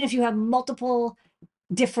 even if you have multiple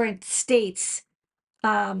different states,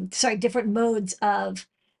 different modes of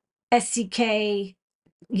SCK, you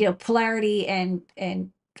know, polarity and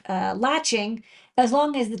latching. As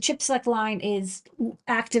long as the chip select line is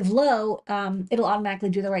active low, it'll automatically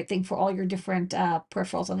do the right thing for all your different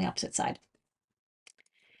peripherals on the opposite side.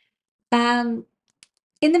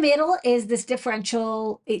 In the middle is this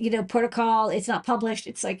differential, you know, protocol. It's not published.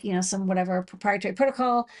 It's like, you know, some whatever proprietary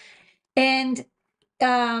protocol. And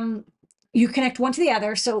you connect one to the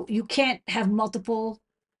other. So you can't have multiple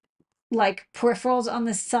like peripherals on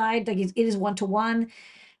the side. Like it is 1-to-1.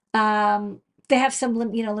 They have some,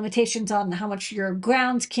 limitations on how much your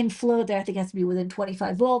grounds can flow there. I think it has to be within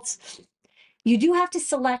 25 volts. You do have to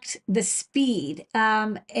select the speed,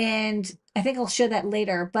 and I think I'll show that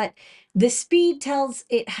later, but the speed tells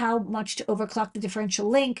it how much to overclock the differential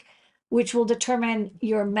link, which will determine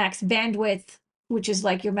your max bandwidth, which is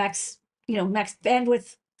like your max, max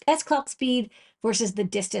bandwidth S clock speed versus the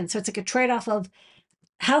distance. So it's like a trade-off of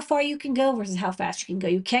how far you can go versus how fast you can go.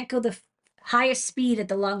 You can't go the highest speed at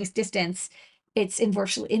the longest distance. It's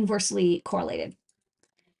inversely correlated.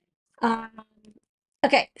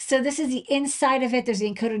 Okay, so this is the inside of it. There's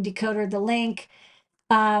the encoder, decoder, the link,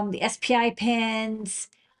 the SPI pins,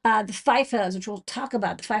 the FIFOs, which we'll talk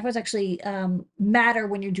about. The FIFOs actually matter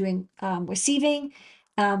when you're doing receiving,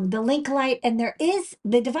 the link light, and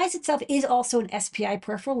the device itself is also an SPI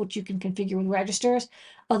peripheral, which you can configure with registers,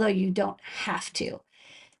 although you don't have to.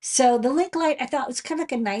 So the link light, I thought was kind of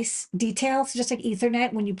like a nice detail. It's just like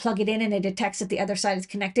Ethernet. When you plug it in and it detects that the other side is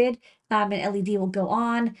connected, an LED will go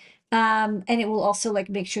on. And it will also like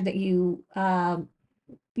make sure that you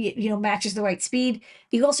matches the right speed.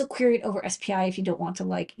 You can also query it over SPI if you don't want to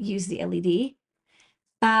like use the LED.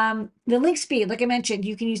 The link speed, like I mentioned,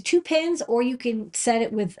 you can use 2 pins or you can set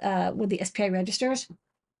it with the SPI registers.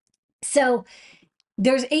 So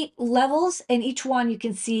there's 8 levels, and each one you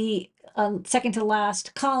can see second to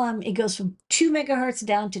last column, it goes from 2 megahertz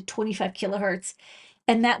down to 25 kilohertz,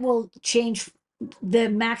 and that will change the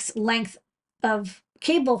max length of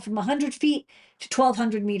cable from 100 feet to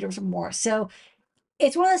 1200 meters or more. So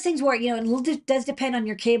it's one of those things where, it does depend on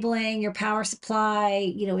your cabling, your power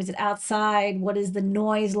supply, is it outside? What is the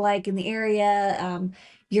noise like in the area?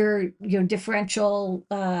 Your differential,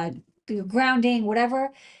 your grounding, whatever.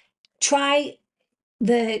 Try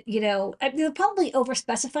they'll probably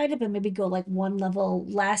overspecified it, but maybe go like one level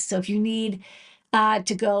less. So if you need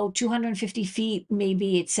to go 250 feet,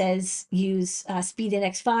 maybe it says use speed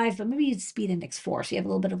index 5, but maybe use speed index 4, so you have a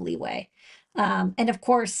little bit of leeway. And of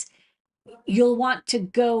course, you'll want to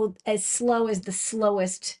go as slow as the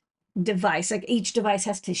slowest device. Like each device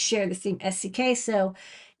has to share the same SCK. So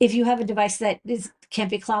if you have a device that can't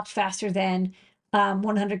be clocked faster than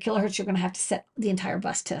 100 kilohertz, you're going to have to set the entire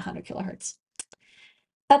bus to 100 kilohertz.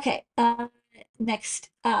 Okay, next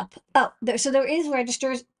up. So there is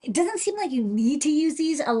registers. It doesn't seem like you need to use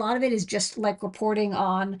these. A lot of it is just like reporting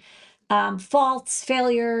on faults,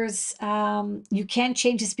 failures. You can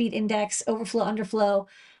change the speed index, overflow, underflow,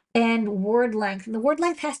 and word length. And the word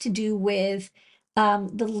length has to do with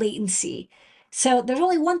the latency. So there's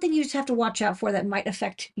only one thing you just have to watch out for that might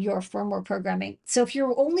affect your firmware programming. So if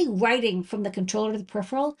you're only writing from the controller to the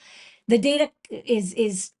peripheral, the data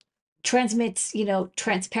transmits,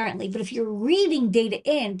 transparently. But if you're reading data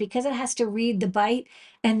in, because it has to read the byte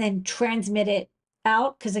and then transmit it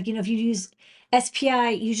out, because if you use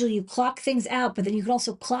SPI, usually you clock things out, but then you can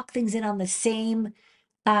also clock things in on the same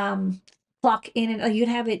clock in, and you'd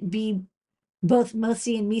have it be both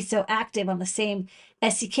MOSI and MISO active on the same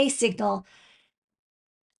SCK signal.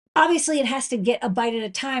 Obviously, it has to get a byte at a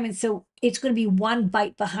time, and so it's going to be 1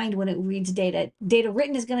 byte behind when it reads data. Data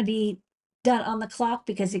written is going to be done on the clock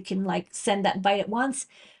because it can like send that byte at once,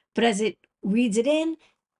 but as it reads it in,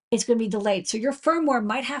 it's going to be delayed. So your firmware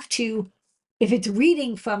might have to, if it's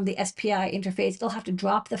reading from the SPI interface, it'll have to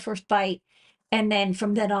drop the first byte, and then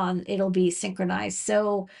from then on, it'll be synchronized.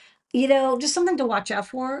 So, just something to watch out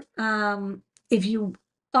for. If you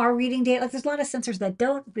are reading data, like there's a lot of sensors that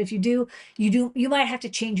don't, but if you do, you might have to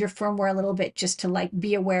change your firmware a little bit just to like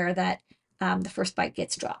be aware that the first byte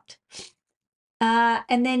gets dropped.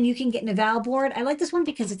 And then you can get an eval board. I like this one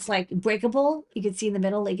because it's like breakable. You can see in the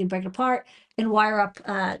middle, you can break it apart and wire up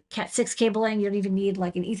Cat6 cabling. You don't even need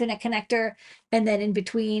like an Ethernet connector. And then in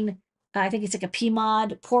between, I think it's like a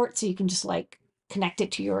PMOD port. So you can just like connect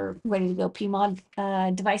it to your ready to go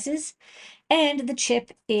PMOD devices. And the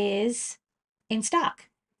chip is in stock.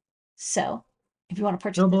 So if you want to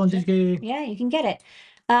purchase Available on this chip, DigiKey. yeah, you can get it.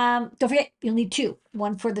 Don't forget, you'll need 2,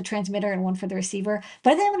 one for the transmitter and one for the receiver.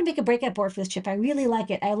 But I think I'm going to make a breakout board for this chip. I really like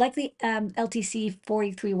it. I like the LTC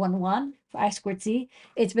 4311 for I2C.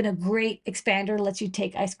 It's been a great expander. Lets you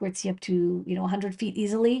take I2C up to 100 feet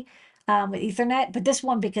easily with Ethernet. But this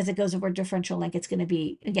one, because it goes over a differential link, it's going to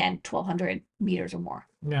be, again, 1200 meters or more.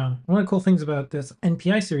 Yeah. One of the cool things about this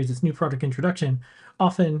NPI series, this new product introduction,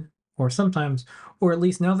 often or sometimes, or at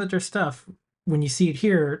least now that there's stuff, when you see it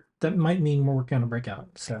here, that might mean we're working on a breakout.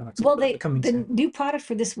 So it's the new product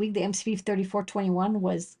for this week, the MCP 3421,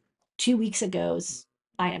 was 2 weeks ago's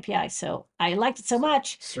INPI. So I liked it so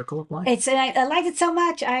much. Circle of life. I liked it so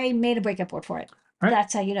much, I made a breakout board for it. Right.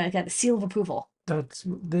 That's how I got the seal of approval. That's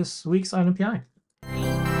this week's INPI.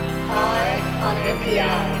 on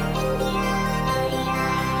NPI.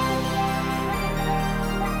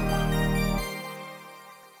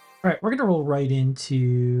 All right, we're gonna roll right into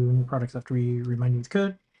new products after we remind you the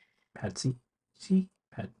code. PADC, PADC,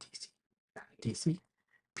 PADC,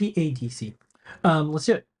 PADC. Let's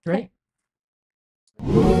do it. Ready?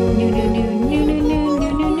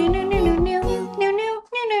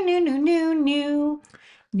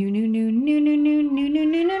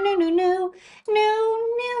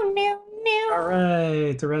 All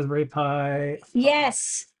right, the Raspberry Pi.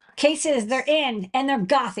 Yes. Cases, they're in and they're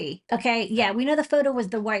gothy. Okay. Yeah, we know the photo was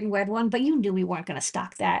the white and red one, but you knew we weren't going to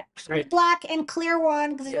stock that. Right. Black and clear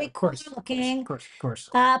one because it's Yeah, very of course, cool looking. Of course.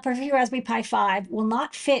 Perfectly Raspberry Pi 5 will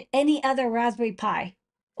not fit any other Raspberry Pi,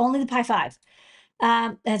 only the Pi 5.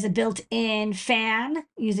 Has a built-in fan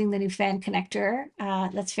using the new fan connector.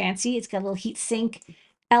 That's fancy. It's got a little heat sink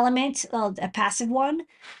element, a passive one.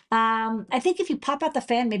 I think if you pop out the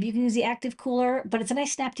fan, maybe you can use the active cooler, but it's a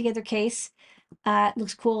nice snap together case. It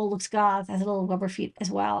looks cool, looks goth, has a little rubber feet as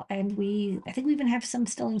well. And I think we even have some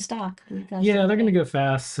still in stock. Yeah, they're gonna go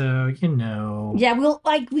fast, so you know. Yeah,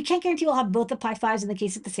 we can't guarantee we'll have both the Pi 5s in the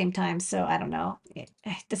case at the same time. So I don't know.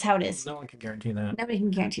 That's how it is. No one can guarantee that. Nobody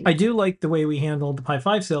can guarantee I that. do like the way we handled the Pi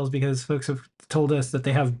 5 sales because folks have told us that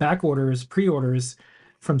they have back orders, pre-orders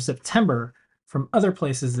from September from other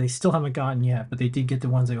places they still haven't gotten yet, but they did get the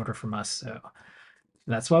ones they ordered from us. So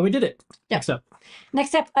that's why we did it. Yep.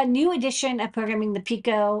 Next up, a new edition of Programming the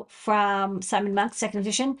Pico from Simon Monk, second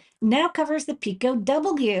edition, now covers the Pico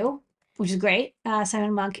W, which is great.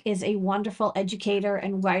 Simon Monk is a wonderful educator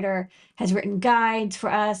and writer, has written guides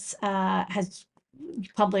for us, has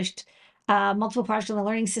published multiple projects on the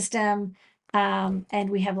learning system, and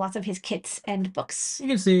we have lots of his kits and books. You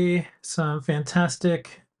can see some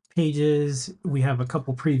fantastic pages. We have a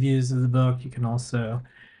couple previews of the book. You can also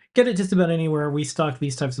get it just about anywhere we stock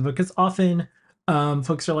these types of books. Because often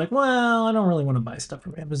folks are like, well, I don't really want to buy stuff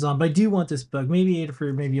from Amazon, but I do want this book. Maybe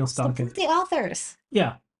you'll stock Support it. the authors.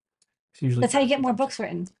 Yeah. That's how you get more books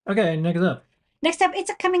written. Okay, next up. Next up,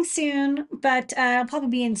 it's coming soon, but it'll probably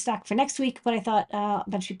be in stock for next week. But I thought a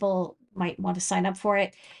bunch of people might want to sign up for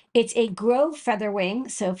it. It's a Grove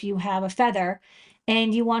Featherwing. So if you have a feather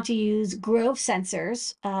and you want to use Grove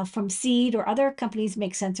sensors from Seed or other companies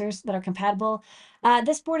make sensors that are compatible,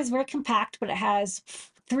 this board is very compact, but it has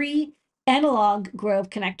 3 analog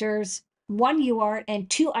Grove connectors, 1 UART, and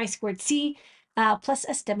 2 I2C. Plus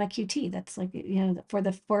a Stemma QT. That's like, for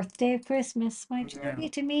the 4th day of Christmas, my journey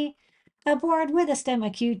to me, a board with a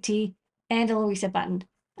Stemma QT and a little reset button.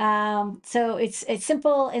 So it's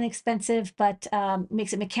simple, inexpensive, but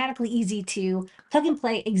makes it mechanically easy to plug and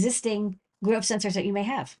play existing Grove sensors that you may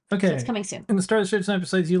have. Okay. So it's coming soon. In the Start of the Show tonight,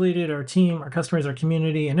 besides you, Lady, our team, our customers, our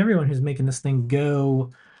community, and everyone who's making this thing go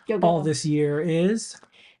all this year is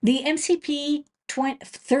the MCP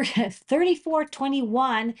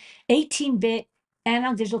 3421 18-bit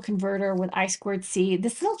analog digital converter with I2C.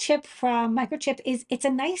 This little chip from Microchip it's a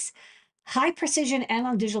nice high precision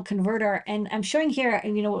analog digital converter. And I'm showing here,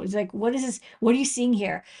 and it's like, what is this? What are you seeing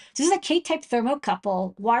here? So this is a K-type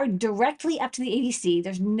thermocouple wired directly up to the ADC.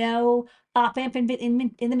 There's no op-amp in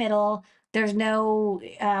the middle. There's no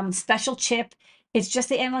special chip. It's just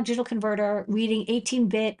the analog digital converter reading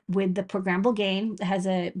 18-bit with the programmable gain. It has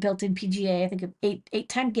a built-in PGA, I think of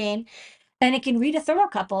 8-time gain. And it can read a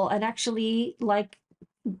thermocouple and actually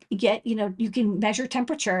get, you can measure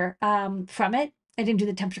temperature from it. I didn't do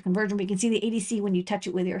the temperature conversion, but you can see the ADC when you touch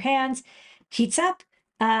it with your hands, heats up,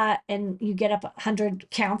 and you get up 100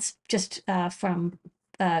 counts just from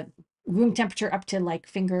room temperature up to like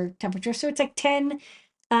finger temperature. So it's like 10,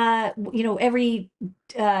 every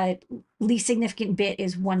least significant bit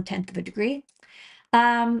is 1/10 of a degree.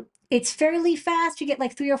 It's fairly fast. You get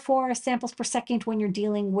like 3 or 4 samples per second when you're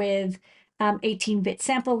dealing with 18-bit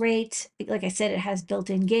sample rate. Like I said, it has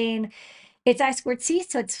built-in gain. It's I2C,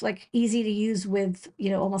 so it's like easy to use with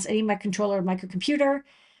almost any microcontroller or microcomputer.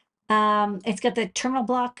 It's got the terminal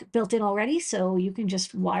block built in already, so you can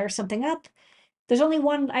just wire something up. There's only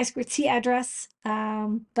one I2C address,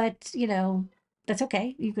 but that's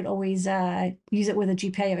okay. You could always use it with a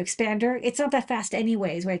GPIO expander. It's not that fast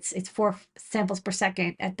anyways, right? It's 4 samples per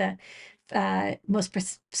second at the most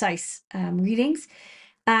precise readings.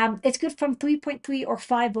 It's good from 3.3 or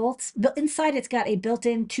 5 volts. But inside, it's got a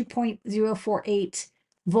built-in 2.048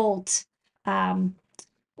 volt,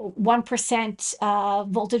 1%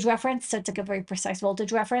 voltage reference. So it's like a very precise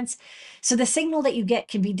voltage reference. So the signal that you get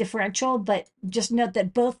can be differential, but just note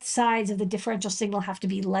that both sides of the differential signal have to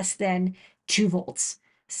be less than 2 volts.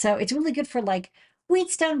 So it's really good for like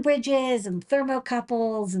Wheatstone bridges and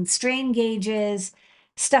thermocouples and strain gauges,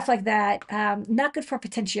 stuff like that. Not good for a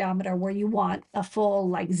potentiometer where you want a full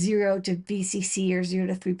like 0 to VCC or 0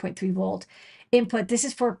 to 3.3 volt input. This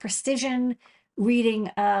is for precision reading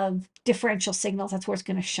of differential signals. That's where it's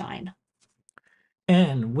going to shine.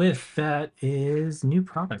 And with that is new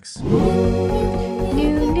products. New,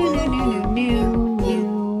 new, new, new, new, new,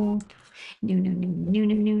 new. New, new, new, new,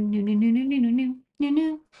 new, new, new, new, new, new, new, new,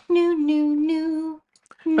 new, new, new, new.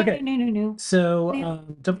 Okay. New, new, new, So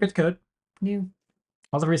New. don't forget the code, new,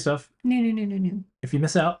 all the free stuff. new, new, new, new, new. If you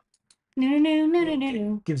miss out, No, no, no, no, no,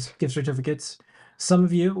 no. gives gift certificates. Some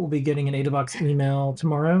of you will be getting an AdaBox email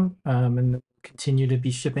tomorrow, and they'll continue to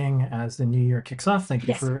be shipping as the new year kicks off. Thank you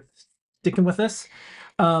Yes. for sticking with us.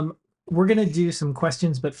 We're gonna do some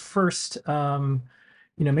questions, but first,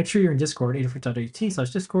 make sure you're in Discord,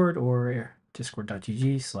 adafruit.at/discord or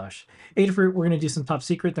discord.gg/Adafruit. We're gonna do some top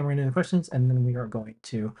secret, then we're gonna do the questions, and then we are going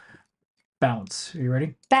to bounce. Are you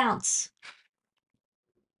ready? Bounce.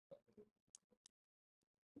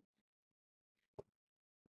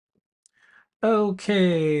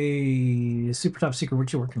 Okay, super top secret.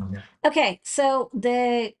 What you working on here? Okay, so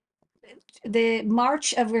the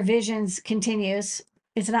march of revisions continues.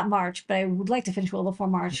 It's not March, but I would like to finish well before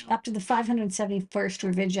March, up to the 571st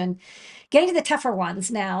revision. Getting to the tougher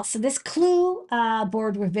ones now. So this Clue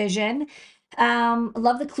board revision,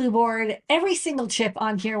 love the Clue board. Every single chip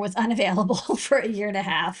on here was unavailable for a year and a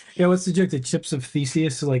half. Yeah, what's the joke? The chips of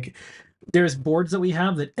Theseus, like there's boards that we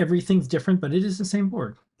have that everything's different, but it is the same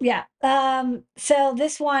board. Yeah. So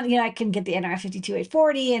this one, I couldn't get the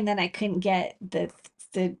NR52840, and then I couldn't get the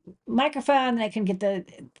microphone, and I couldn't get the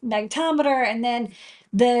magnetometer, and then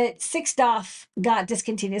the 6DOF got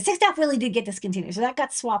discontinued. 6DOF really did get discontinued, so that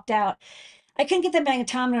got swapped out. I couldn't get the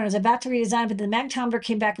magnetometer. I was about to redesign, but the magnetometer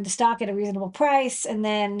came back into stock at a reasonable price, and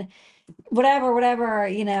then whatever,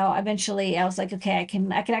 eventually I was like, okay, I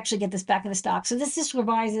can actually get this back into stock. So this just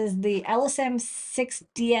revises the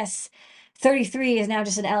LSM6DS33 is now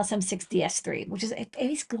just an LSM6DS3, which is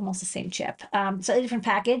basically almost the same chip. Slightly different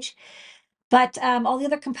package. But all the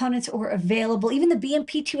other components were available. Even the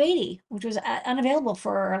BMP280, which was unavailable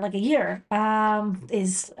for like a year,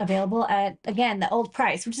 is available at, again, the old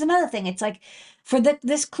price, which is another thing. It's like for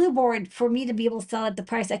this Clue board, for me to be able to sell at the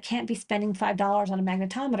price, I can't be spending $5 on a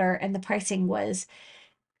magnetometer. And the pricing was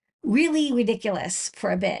really ridiculous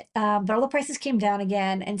for a bit. But all the prices came down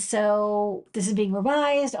again. And so this is being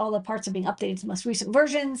revised. All the parts are being updated to the most recent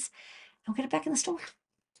versions. I'll get it back in the store.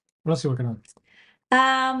 What else are you working on?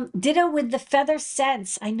 Ditto with the Feather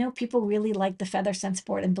Sense. I know people really like the Feather Sense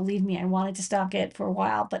board, and believe me, I wanted to stock it for a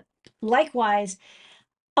while, but likewise,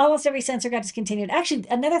 almost every sensor got discontinued. Actually,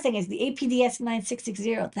 another thing is the APDS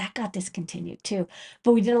 9660, that got discontinued too,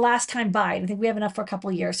 but we did a last time buy, and I think we have enough for a couple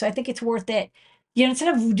of years, so I think it's worth it.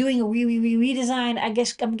 Instead of doing a redesign, I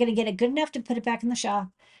guess I'm going to get it good enough to put it back in the shop,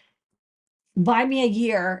 buy me a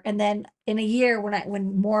year, and then in a year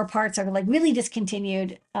when more parts are like really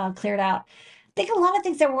discontinued, cleared out, I think a lot of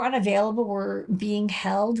things that were unavailable were being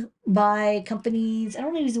held by companies. I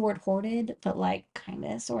don't want to use the word hoarded, but like kind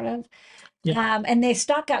of, sort of. Yeah. And they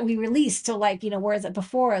stock got re-released. So like, whereas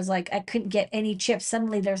before I was like, I couldn't get any chips.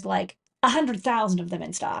 Suddenly there's like 100,000 of them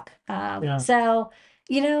in stock. Yeah. So,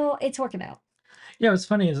 it's working out. Yeah, what's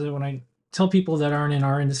funny is that when I tell people that aren't in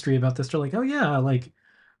our industry about this, they're like, oh yeah, like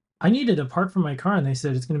I needed a part for my car, and they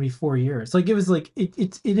said it's going to be 4 years. Like it was like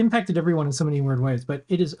it impacted everyone in so many weird ways, but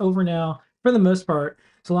it is over now for the most part.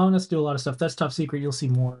 It's allowing us to do a lot of stuff. That's top secret. You'll see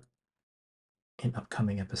more in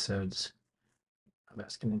upcoming episodes of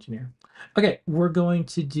Ask an Engineer. Okay, we're going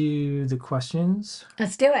to do the questions.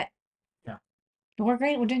 Let's do it. Yeah. We're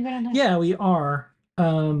great. We're doing good on that. Yeah, we are.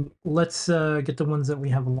 Let's get the ones that we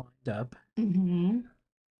have lined up. Mm-hmm.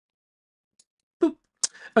 Boop.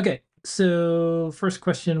 Okay. So first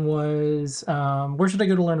question was, where should I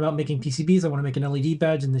go to learn about making PCBs? I want to make an LED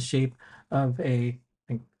badge in the shape of a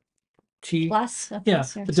T. Plus. Yeah,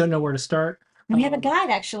 but don't know where to start. And we have a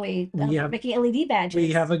guide actually making LED badges.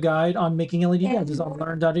 We have a guide on making LED badges on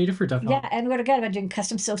learn.adafruit.com. Yeah, and we got a guide about doing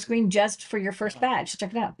custom silk screen just for your first badge. So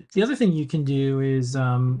check it out. The other thing you can do is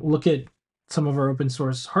look at some of our open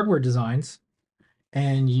source hardware designs,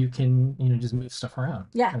 and you can just move stuff around.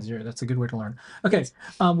 Yeah, that's a good way to learn. Okay,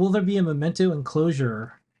 will there be a memento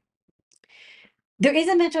enclosure? There is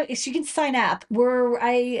a memento. So you can sign up.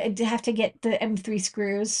 I have to get the M3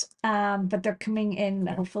 screws, but they're coming in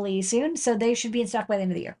hopefully soon, so they should be in stock by the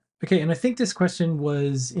end of the year. Okay, and I think this question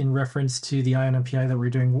was in reference to the Ion MPI that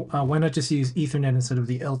we're doing. Why not just use Ethernet instead of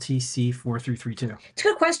the LTC4332? It's a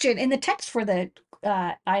good question. In the text for the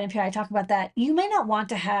Ion MPI, I talk about that. You may not want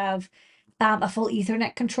to have a full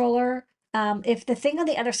Ethernet controller. If the thing on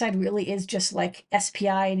the other side really is just like SPI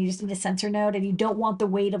and you just need a sensor node and you don't want the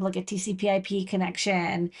weight of like a TCP/IP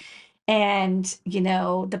connection and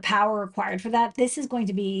the power required for that, this is going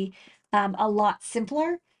to be a lot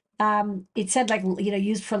simpler. it said like,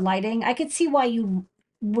 used for lighting. I could see why you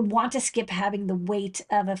would want to skip having the weight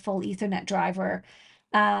of a full Ethernet driver.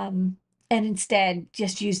 And instead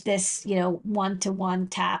just use this, one-to-one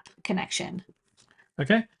tap connection.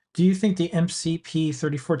 Okay. Do you think the MCP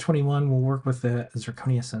 3421 will work with the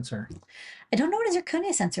zirconia sensor? I don't know what a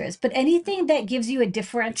zirconia sensor is, but anything that gives you a It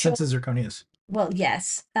differential. senses zirconias. Well,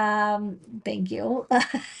 yes. Thank you.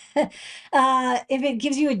 If it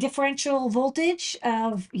gives you a differential voltage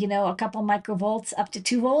of, a couple microvolts up to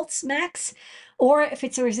 2 volts max, or if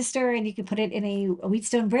it's a resistor and you can put it in a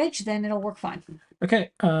Wheatstone bridge, then it'll work fine.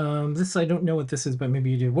 Okay. This, I don't know what this is, but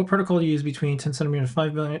maybe you do. What protocol do you use between 10 centimeters,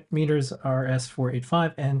 5 meters,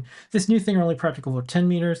 RS485, and this new thing are only practical for 10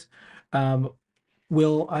 meters?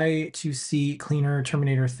 Will I2C cleaner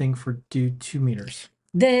terminator thing for do 2 meters?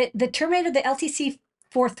 The Terminator, the LTC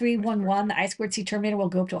 4311, the I2C Terminator will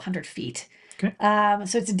go up to 100 feet. Okay.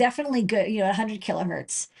 So it's definitely good, 100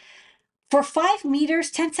 kilohertz. For 5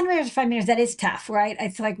 meters, 10 centimeters or 5 meters, that is tough, right?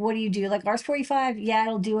 It's like, what do you do? Like RS485, yeah,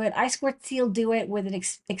 it'll do it. I2C will do it with an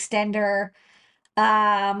extender.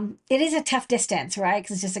 It is a tough distance, right?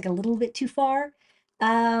 Because it's just like a little bit too far.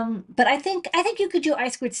 But I think you could do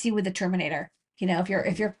I2C with the Terminator.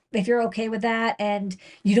 If you're okay with that and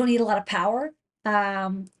you don't need a lot of power,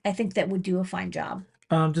 I think that would do a fine job.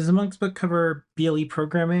 Does the Monk's book cover BLE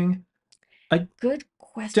programming? Good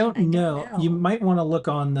question. Don't know. You might want to look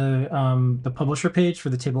on the publisher page for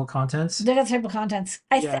the table of contents. There's a table of contents.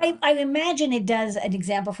 Yeah. I imagine it does an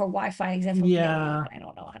example for Wi-Fi, an example. Yeah. I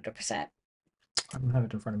don't know 100%. I don't have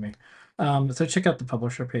it in front of me. So check out the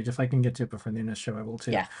publisher page. If I can get to it before the end of the show, I will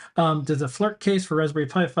too. Yeah. Does a flirt case for Raspberry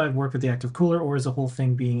Pi 5 work with the active cooler, or is the whole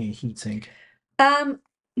thing being a heatsink?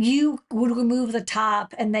 You would remove the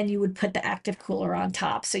top and then you would put the active cooler on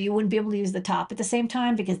top. So you wouldn't be able to use the top at the same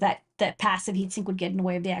time because that passive heatsink would get in the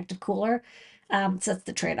way of the active cooler. So that's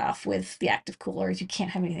the trade-off with the active cooler is you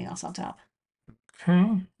can't have anything else on top.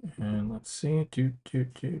 Okay, and let's see.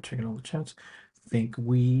 Checking all the chats. Think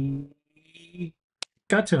we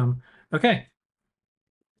got to them. Okay.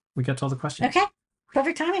 We got to all the questions. Okay.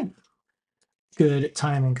 Perfect timing. Good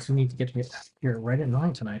timing because we need to get here right at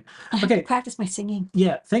 9 tonight. I have to practice my singing.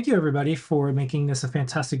 Yeah. Thank you, everybody, for making this a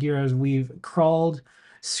fantastic year as we've crawled,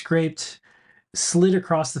 scraped, slid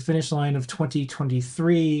across the finish line of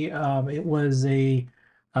 2023. It was a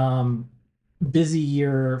busy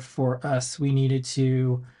year for us. We needed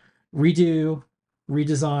to redo,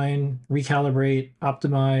 redesign, recalibrate,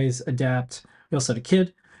 optimize, adapt. We also had a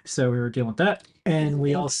kid, so we were dealing with that. And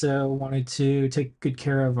we also wanted to take good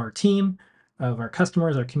care of our team, of our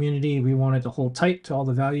customers, our community. We wanted to hold tight to all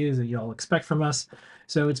the values that you all expect from us.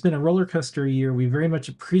 So it's been a roller coaster year. We very much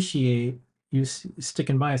appreciate you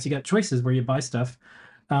sticking by us. You got choices where you buy stuff.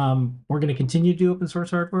 We're going to continue to do open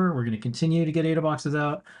source hardware. We're going to continue to get AdaBoxes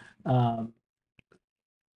out.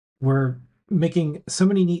 We're making so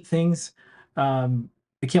many neat things. I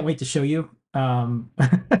can't wait to show you.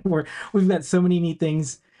 We've got so many neat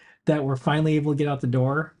things that we're finally able to get out the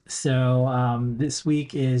door. So this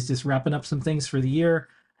week is just wrapping up some things for the year,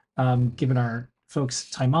 giving our folks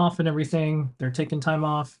time off and everything. They're taking time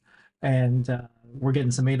off, and we're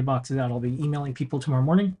getting some AdaBoxes out. I'll be emailing people tomorrow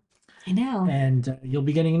morning. I know. And you'll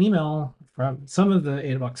be getting an email from some of the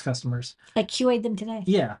AdaBox customers. I QA'd them today.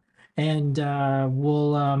 Yeah. And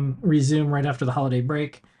we'll resume right after the holiday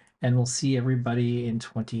break, and we'll see everybody in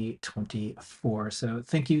 2024. So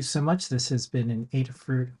thank you so much. This has been an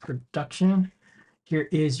Adafruit production. Here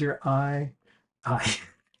is your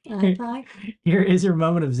Here is your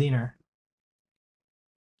moment of Zener.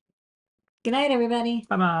 Good night, everybody.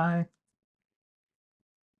 Bye-bye.